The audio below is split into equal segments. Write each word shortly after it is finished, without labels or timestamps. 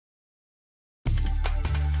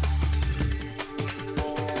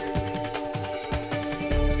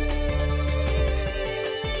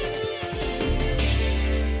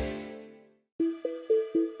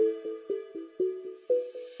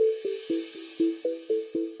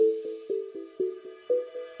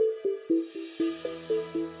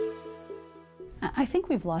I think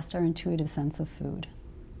we've lost our intuitive sense of food.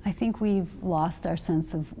 I think we've lost our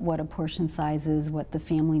sense of what a portion size is, what the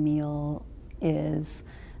family meal is,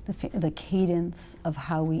 the cadence of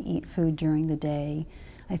how we eat food during the day.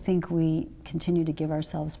 I think we continue to give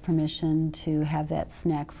ourselves permission to have that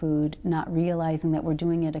snack food, not realizing that we're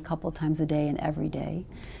doing it a couple times a day and every day.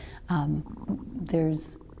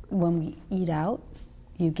 When we eat out,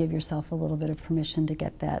 you give yourself a little bit of permission to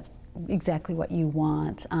get that exactly what you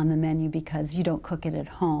want on the menu because you don't cook it at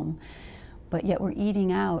home. But yet we're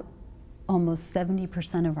eating out almost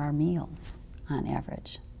 70% of our meals on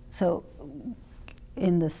average. So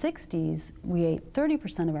in the 60s, we ate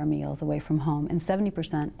 30% of our meals away from home and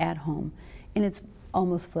 70% at home. And it's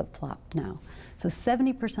almost flip-flopped now. So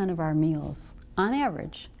 70% of our meals, on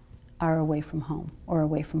average, are away from home or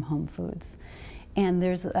away from home foods. And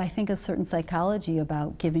there's, I think, a certain psychology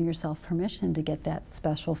about giving yourself permission to get that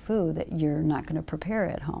special food that you're not going to prepare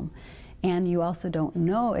at home. And you also don't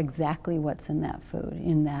know exactly what's in that food,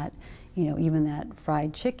 in that, you know, even that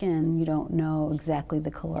fried chicken, you don't know exactly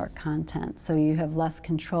the caloric content. So you have less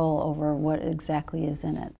control over what exactly is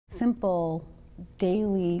in it. Simple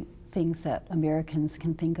daily things that Americans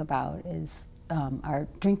can think about is are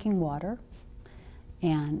drinking water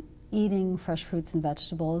and eating fresh fruits and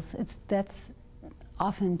vegetables. That's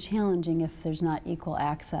often challenging if there's not equal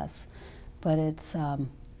access, but it's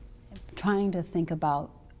trying to think about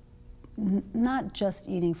not just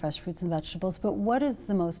eating fresh fruits and vegetables, but what are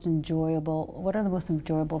the most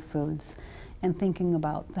enjoyable foods, and thinking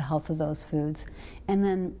about the health of those foods, and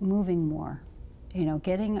then moving more. You know,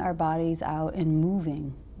 getting our bodies out and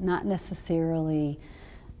moving, not necessarily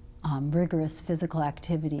rigorous physical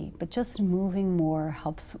activity, but just moving more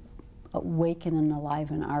helps awaken and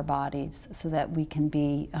aliven our bodies so that we can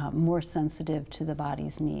be more sensitive to the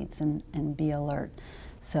body's needs and be alert.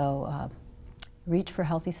 So reach for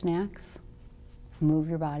healthy snacks, move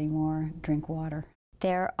your body more, drink water.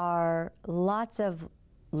 There are lots of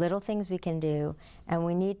little things we can do, and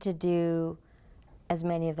we need to do as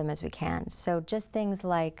many of them as we can. So just things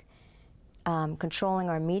like controlling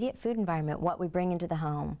our immediate food environment, what we bring into the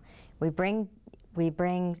home. We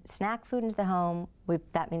bring snack food into the home.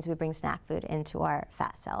 That means we bring snack food into our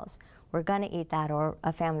fat cells. We're going to eat that, or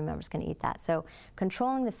a family member's going to eat that. So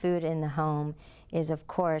controlling the food in the home is, of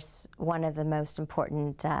course, one of the most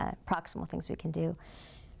important proximal things we can do.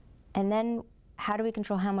 And then how do we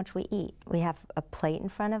control how much we eat? We have a plate in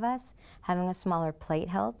front of us. Having a smaller plate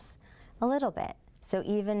helps a little bit. So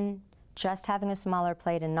even just having a smaller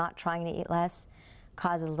plate and not trying to eat less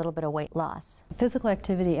causes a little bit of weight loss. Physical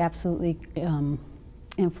activity absolutely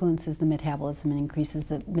influences the metabolism and increases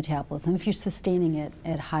the metabolism if you're sustaining it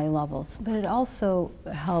at high levels. But it also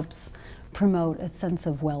helps promote a sense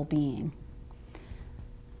of well-being.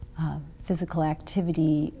 Physical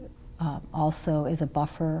activity also is a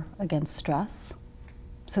buffer against stress.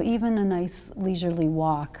 So even a nice leisurely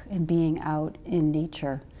walk and being out in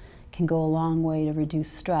nature can go a long way to reduce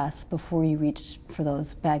stress before you reach for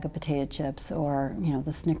those bag of potato chips or, you know,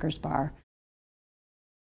 the Snickers bar.